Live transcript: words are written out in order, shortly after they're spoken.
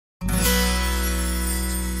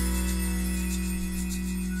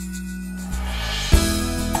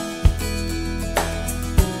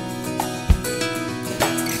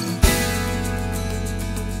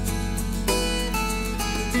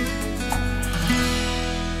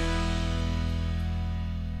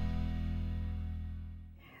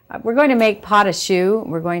We're going to make Pâte Choux.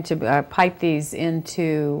 We're going to pipe these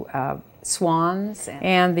into Swans,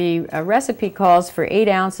 and the recipe calls for 8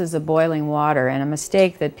 ounces of boiling water, and a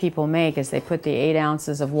mistake that people make is they put the 8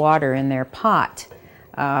 ounces of water in their pot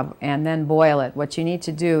and then boil it. What you need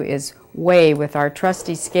to do is weigh with our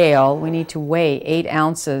trusty scale. We need to weigh 8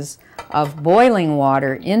 ounces of boiling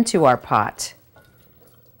water into our pot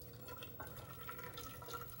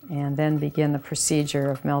and then begin the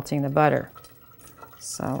procedure of melting the butter.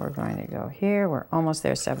 So we're going to go here. We're almost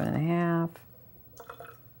there, 7.5.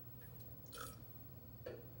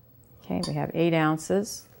 Okay, we have 8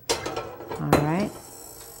 ounces. All right.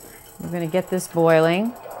 We're going to get this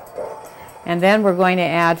boiling. And then we're going to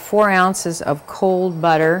add 4 ounces of cold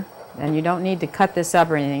butter. And you don't need to cut this up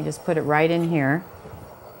or anything. Just put it right in here.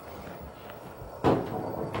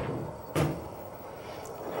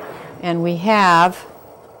 And we have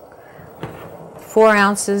 4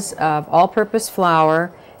 ounces of all-purpose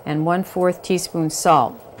flour and 1/4 teaspoon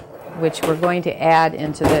salt, which we're going to add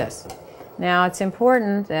into this. Now it's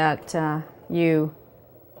important that you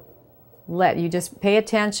just pay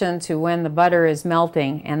attention to when the butter is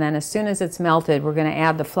melting, and then as soon as it's melted, we're going to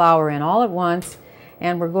add the flour in all at once,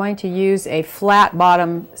 and we're going to use a flat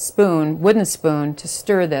bottom spoon, wooden spoon, to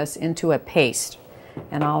stir this into a paste.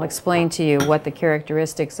 And I'll explain to you what the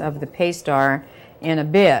characteristics of the paste are in a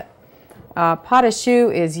bit. Pâte Choux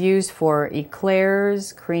is used for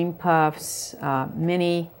eclairs, cream puffs,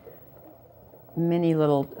 mini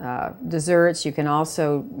little desserts. You can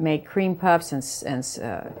also make cream puffs and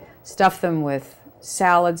stuff them with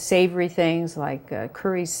salad, savory things like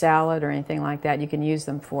curry salad or anything like that. You can use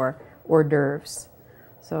them for hors d'oeuvres.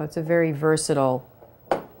 So it's a very versatile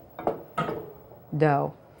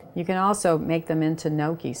dough. You can also make them into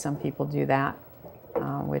gnocchi. Some people do that,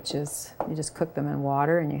 which is you just cook them in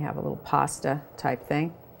water and you have a little pasta type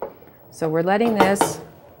thing. So we're letting this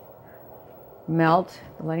melt,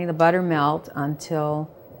 letting the butter melt until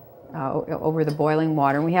over the boiling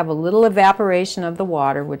water. And we have a little evaporation of the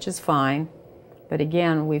water, which is fine. But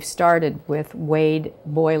again, we've started with weighed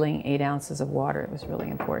boiling 8 ounces of water. It was really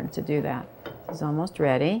important to do that. It's almost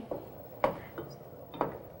ready.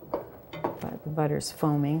 But the butter's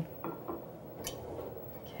foaming.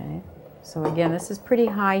 Okay. So again, this is pretty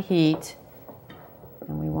high heat,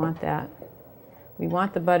 and we want that. We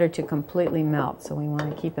want the butter to completely melt, so we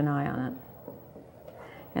want to keep an eye on it.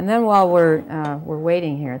 And then while we're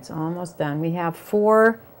waiting here, it's almost done. We have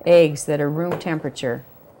 4 eggs that are room temperature.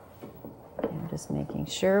 I'm just making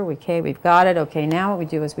sure. Okay, we've got it. Okay, now what we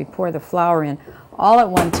do is we pour the flour in all at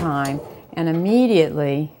one time, and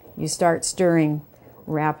immediately you start stirring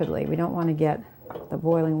rapidly. We don't want to get the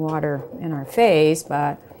boiling water in our face,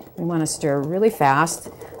 but we want to stir really fast.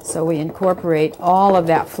 So we incorporate all of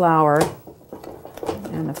that flour,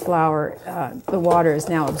 and the water is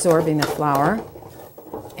now absorbing the flour.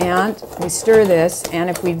 And we stir this, and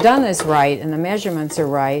if we've done this right and the measurements are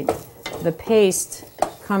right, the paste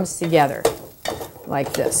comes together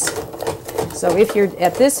like this. So if you're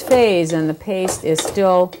at this phase and the paste is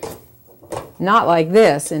still not like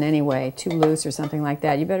this in any way, too loose or something like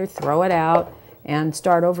that, you better throw it out and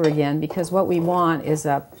start over again, because what we want is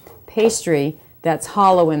a pastry that's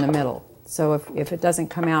hollow in the middle. So if it doesn't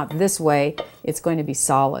come out this way, it's going to be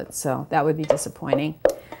solid. So that would be disappointing.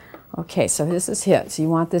 Okay, so this is hit. So you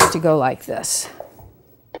want this to go like this.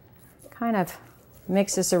 Kind of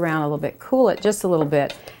mix this around a little bit, cool it just a little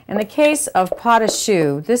bit. In the case of Pâte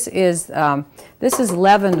Choux, this is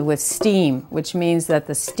leavened with steam, which means that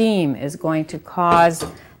the steam is going to cause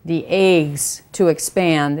the eggs to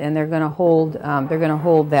expand, and they're going to hold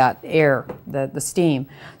that air, the steam.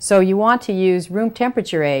 So you want to use room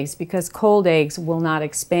temperature eggs, because cold eggs will not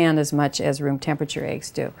expand as much as room temperature eggs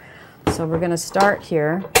do. So we're going to start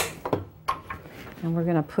here, and we're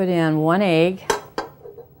going to put in 1 egg,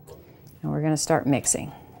 and we're going to start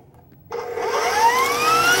mixing.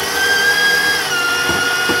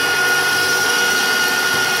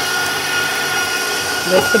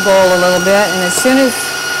 Lift the bowl a little bit, and as soon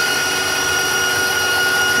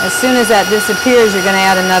as that disappears, you're going to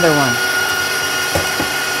add another one.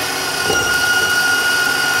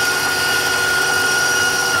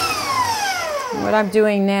 What I'm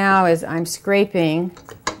doing now is I'm scraping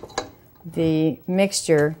the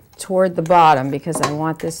mixture toward the bottom, because I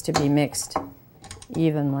want this to be mixed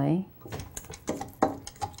evenly.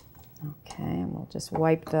 Okay, and we'll just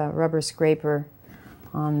wipe the rubber scraper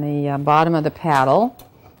on the bottom of the paddle,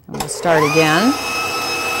 and we'll start again.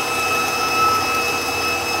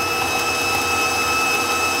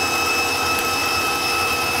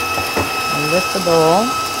 I'll lift the bowl.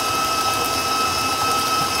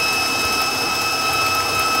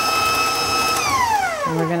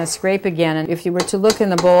 And we're going going to scrape again, and if you were to look in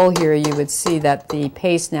the bowl here, you would see that the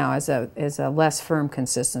paste now is a less firm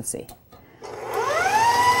consistency.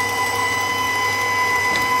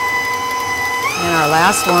 And our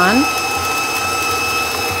last one.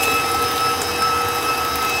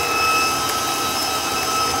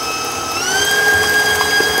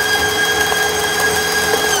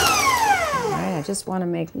 All right, I just want to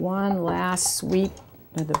make one last sweep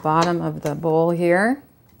at the bottom of the bowl here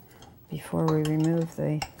before we remove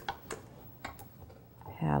the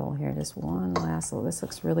paddle here. Just one last little, this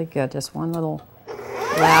looks really good, just one little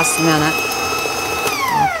last minute.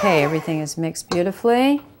 Okay, everything is mixed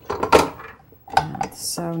beautifully. And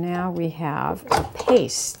so now we have a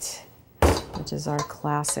paste, which is our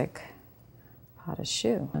classic pot of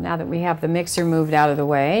choux. Now that we have the mixer moved out of the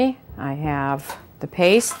way, I have the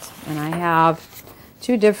paste, and I have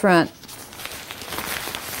two different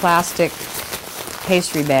plastic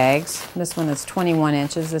pastry bags. This one is 21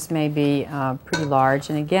 inches. This may be pretty large.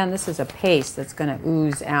 And again, this is a paste that's going to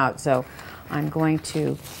ooze out. So I'm going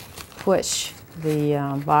to push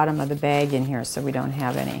the bottom of the bag in here so we don't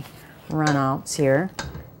have any runouts here.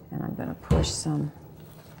 And I'm going to push some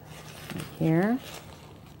right here.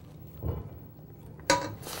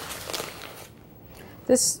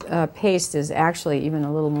 This paste is actually even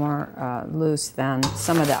a little more loose than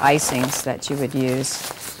some of the icings that you would use.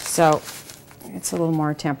 So it's a little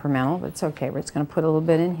more temperamental, but it's okay. We're just going to put a little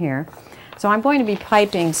bit in here. So I'm going to be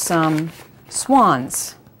piping some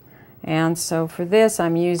Swans. And so for this,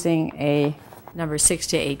 I'm using a number 6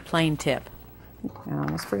 to 8 plain tip. I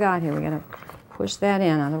almost forgot here. We're going to push that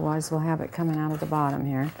in, otherwise we'll have it coming out of the bottom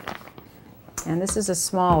here. And this is a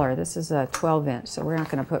smaller. This is a 12 inch, so we're not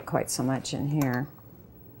going to put quite so much in here.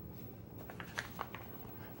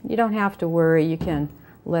 You don't have to worry. You can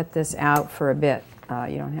let this out for a bit.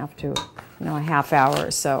 You don't have to, a half hour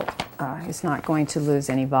or so. It's not going to lose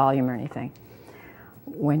any volume or anything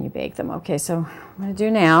when you bake them. Okay, so what I'm going to do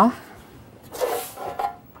now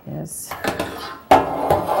is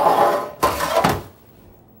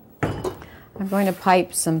I'm going to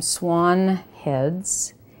pipe some swan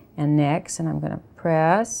heads and necks, and I'm going to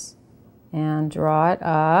press and draw it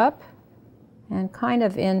up and kind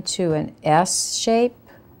of into an S shape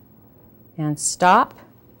and stop.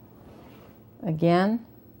 Again,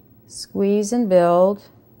 squeeze and build,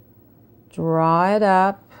 draw it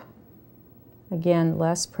up. Again,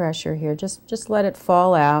 less pressure here. Just let it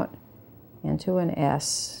fall out into an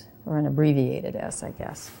S, or an abbreviated S, I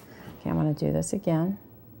guess. Okay, I'm going to do this again.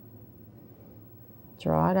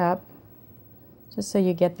 Draw it up, just so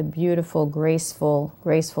you get the beautiful,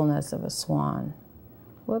 gracefulness of a swan.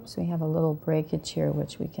 Whoops, we have a little breakage here,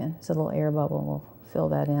 which we can, it's a little air bubble, we'll fill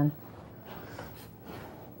that in.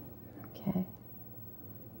 Okay,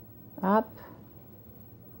 up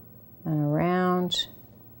and around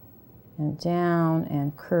and down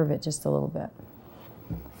and curve it just a little bit.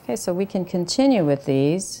 Okay, so we can continue with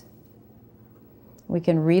these. We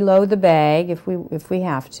can reload the bag if we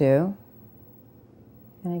have to.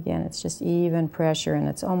 And again, it's just even pressure, and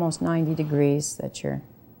it's almost 90 degrees that you're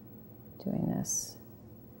doing this.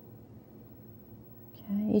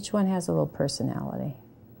 Okay, each one has a little personality,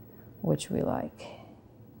 which we like.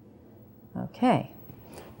 Okay,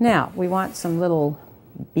 now we want some little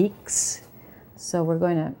beaks. So we're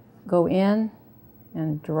going to go in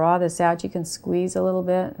and draw this out. You can squeeze a little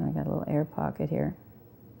bit. I got a little air pocket here.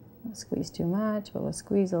 Don't squeeze too much, but we'll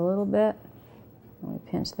squeeze a little bit. And we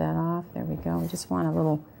pinch that off. There we go. We just want a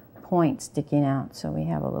little point sticking out so we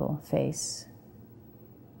have a little face.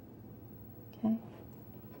 Okay,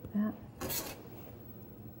 that.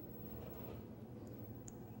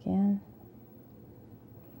 Again.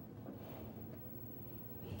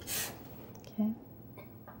 Okay.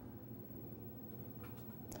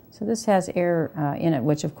 So this has air in it,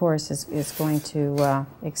 which of course is going to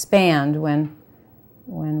expand when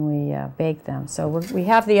we bake them. So we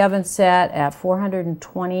have the oven set at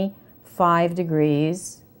 425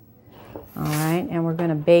 degrees. All right, and we're going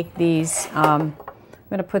to bake these. I'm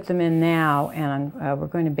going to put them in now, and we're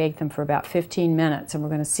going to bake them for about 15 minutes, and we're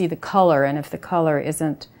going to see the color, and if the color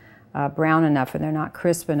isn't brown enough and they're not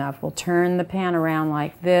crisp enough, we'll turn the pan around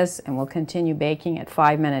like this, and we'll continue baking at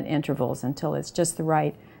 5-minute intervals until it's just the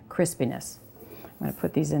right crispiness. I'm going to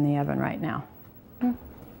put these in the oven right now.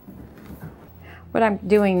 What I'm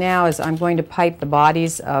doing now is I'm going to pipe the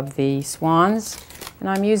bodies of the Swans, and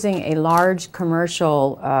I'm using a large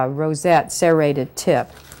commercial rosette serrated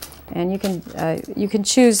tip. And you can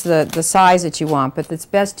choose the size that you want, but it's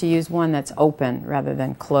best to use one that's open rather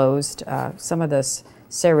than closed. Some of this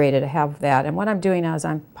serrated have that. And what I'm doing now is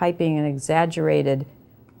I'm piping an exaggerated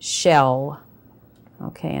shell,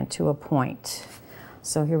 okay, into a point.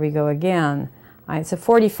 So here we go again. It's a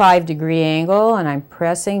 45-degree angle, and I'm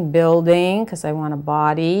pressing, building, because I want a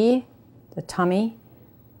body, the tummy,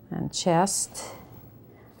 and chest.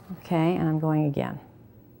 Okay, and I'm going again.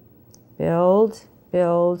 Build,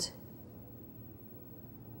 build,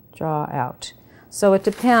 draw out. So it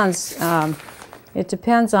depends. It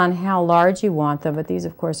depends on how large you want them, but these,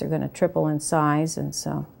 of course, are going to triple in size, and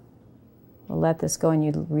so we'll let this go, and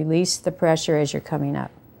you release the pressure as you're coming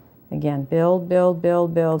up. Again, build, build,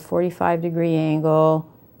 build, build, 45-degree angle,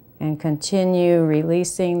 and continue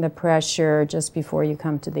releasing the pressure just before you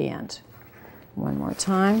come to the end. One more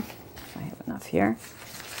time, if I have enough here.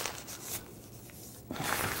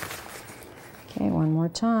 Okay, one more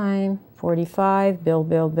time. 45, build,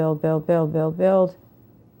 build, build, build, build, build, build,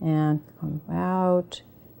 and come out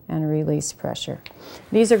and release pressure.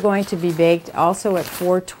 These are going to be baked also at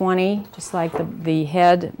 420, just like the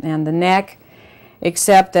head and the neck,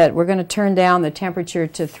 except that we're going to turn down the temperature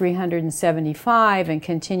to 375 and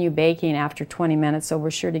continue baking after 20 minutes, so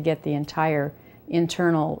we're sure to get the entire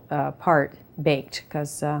internal part baked,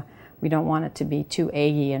 because we don't want it to be too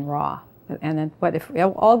eggy and raw. And then, but if it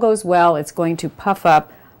all goes well, it's going to puff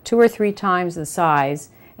up 2 or 3 times the size,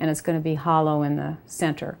 and it's going to be hollow in the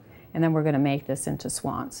center. And then we're going to make this into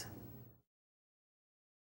swans.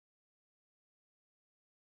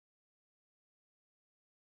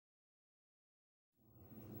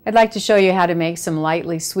 I'd like to show you how to make some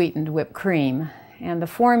lightly sweetened whipped cream. And the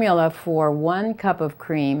formula for 1 cup of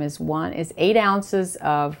cream is 8 ounces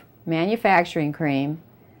of manufacturing cream,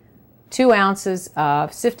 2 ounces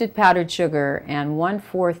of sifted powdered sugar, and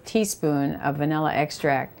 1/4 teaspoon of vanilla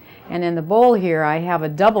extract. And in the bowl here I have a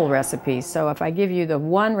double recipe, so if I give you the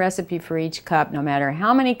 1 recipe for each cup, no matter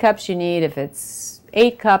how many cups you need, if it's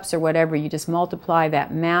 8 cups or whatever, you just multiply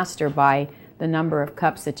that master by the number of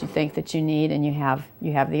cups that you think that you need, and you have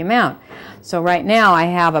the amount. So right now I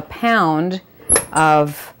have a pound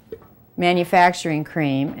of manufacturing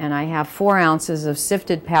cream, and I have 4 ounces of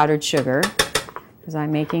sifted powdered sugar, because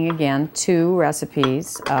I'm making, again, 2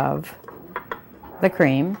 recipes of the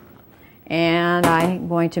cream. And I'm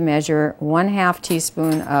going to measure 1/2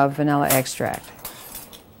 teaspoon of vanilla extract.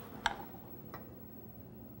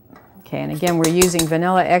 Okay, and again, we're using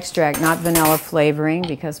vanilla extract, not vanilla flavoring,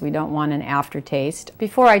 because we don't want an aftertaste.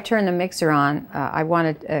 Before I turn the mixer on, I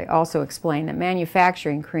want to also explain that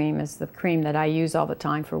manufacturing cream is the cream that I use all the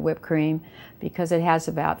time for whipped cream, because it has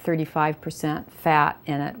about 35% fat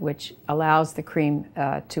in it, which allows the cream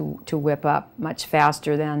to whip up much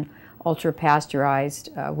faster than ultra-pasteurized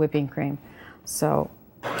whipping cream. So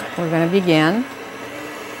we're going to begin.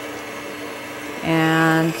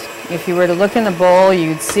 And if you were to look in the bowl, you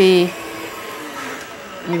would see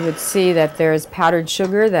that there's powdered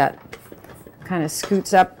sugar that kind of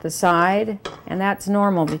scoots up the side, and that's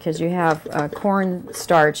normal because you have corn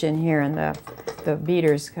starch in here, and the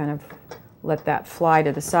beaters kind of let that fly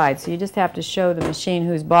to the side. So you just have to show the machine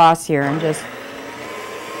who's boss here and just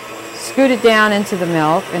scoot it down into the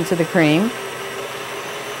milk, into the cream,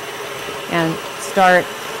 and start.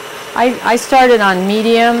 I started on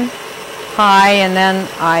medium, high, and then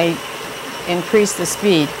I increase the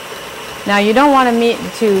speed. Now you don't want to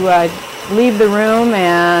leave the room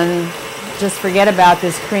and just forget about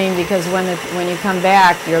this cream, because when you come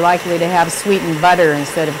back, you're likely to have sweetened butter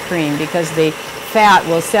instead of cream, because the fat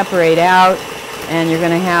will separate out, and you're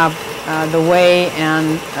going to have the whey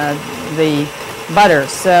and the butter.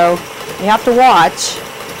 So you have to watch.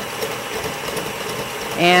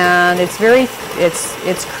 And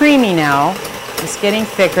it's creamy now. It's getting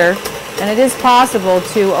thicker. And it is possible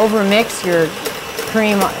to overmix your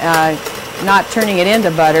cream, not turning it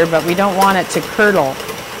into butter, but we don't want it to curdle.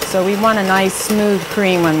 So we want a nice smooth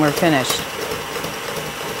cream when we're finished.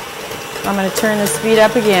 I'm going to turn the speed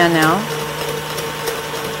up again now.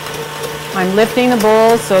 I'm lifting the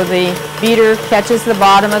bowl so the beater catches the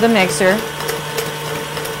bottom of the mixer.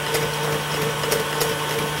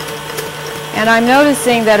 And I'm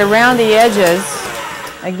noticing that around the edges,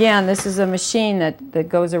 again, this is a machine that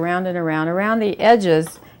goes around and around. Around the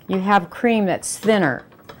edges, you have cream that's thinner.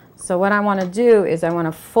 So what I want to do is I want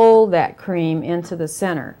to fold that cream into the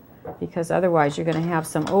center, because otherwise you're going to have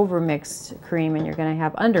some overmixed cream and you're going to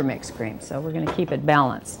have undermixed cream. So we're going to keep it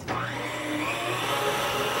balanced.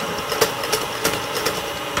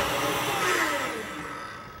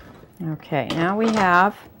 Okay, now we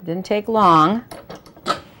have, didn't take long,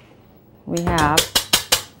 we have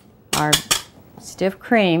our stiff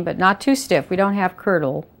cream, but not too stiff. We don't have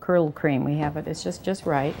curdled cream. We have it, it's just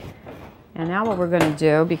right. And now what we're going to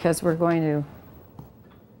do, because we're going to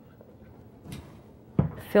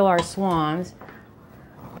fill our swans,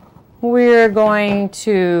 we're going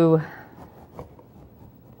to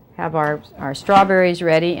have our strawberries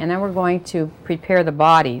ready, and then we're going to prepare the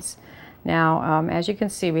bodies. Now, as you can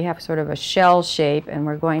see, we have sort of a shell shape, and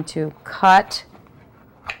we're going to cut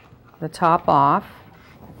the top off.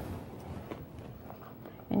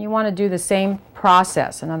 And you want to do the same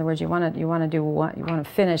process. In other words, you want to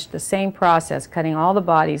finish the same process, cutting all the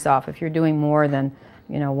bodies off if you're doing more than,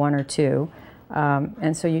 you know, one or two.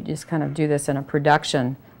 And so you just kind of do this in a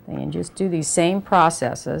production thing, and just do these same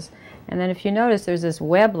processes. And then if you notice, there's this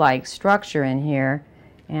web-like structure in here,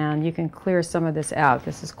 and you can clear some of this out.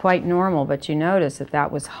 This is quite normal, but you notice that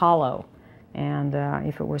that was hollow. And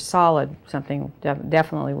if it were solid, something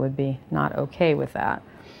definitely would be not okay with that.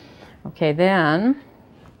 Okay, then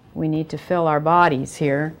we need to fill our bodies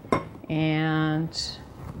here, and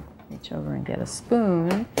reach over and get a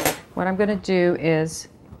spoon. What I'm going to do is,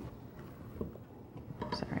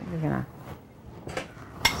 sorry, we're going to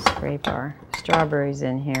scrape our strawberries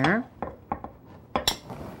in here.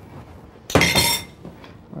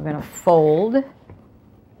 We're going to fold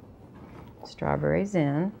strawberries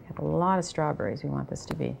in. We have a lot of strawberries. We want this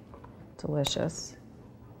to be delicious.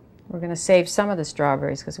 We're going to save some of the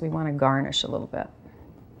strawberries because we want to garnish a little bit.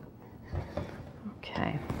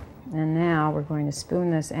 Okay, and now we're going to spoon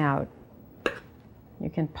this out. You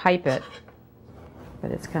can pipe it, but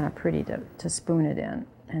it's kind of pretty to spoon it in.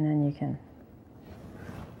 And then you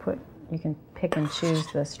can pick and choose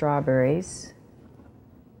the strawberries.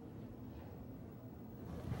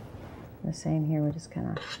 The same here, we're just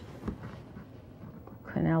kind of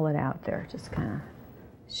quenelle it out there, just kind of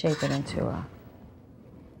shape it into a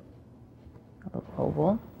little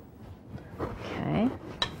oval. Okay.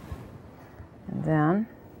 And then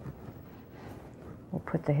we'll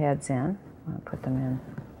put the heads in. I'm going to put them in.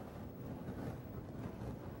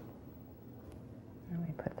 And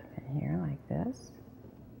we put them in here like this.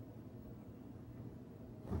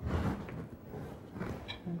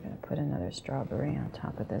 I'm going to put another strawberry on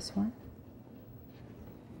top of this one.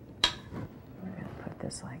 We're going to put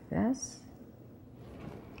this like this.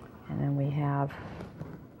 And then we have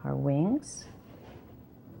our wings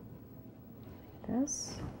like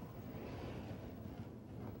this.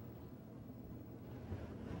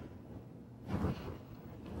 A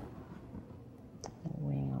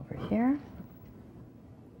wing over here.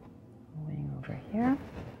 A wing over here.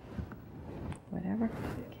 Whatever.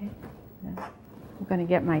 Okay. Then I'm going to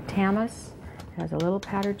get my tamas. It has a little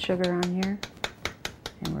powdered sugar on here.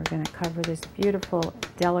 And we're going to cover this beautiful,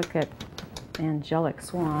 delicate, angelic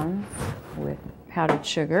swans with powdered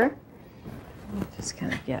sugar. We'll just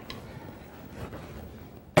kind of get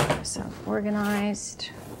ourselves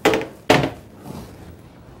organized.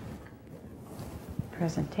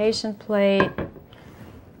 Presentation plate.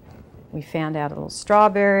 We found out a little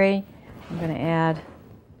strawberry. I'm going to add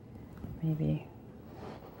maybe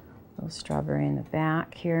a little strawberry in the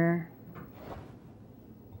back here.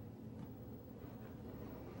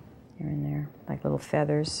 Here and there, like little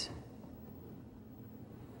feathers.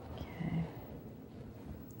 Okay.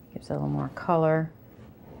 Gives it a little more color.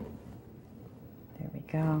 There we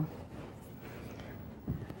go.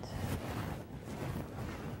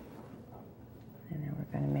 And then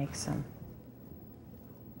we're going to make some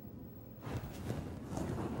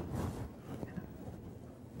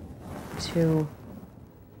two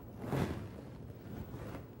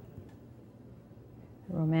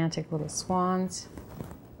romantic little swans.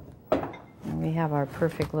 And we have our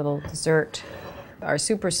perfect little dessert, our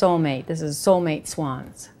super soulmate. This is soulmate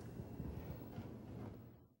swans.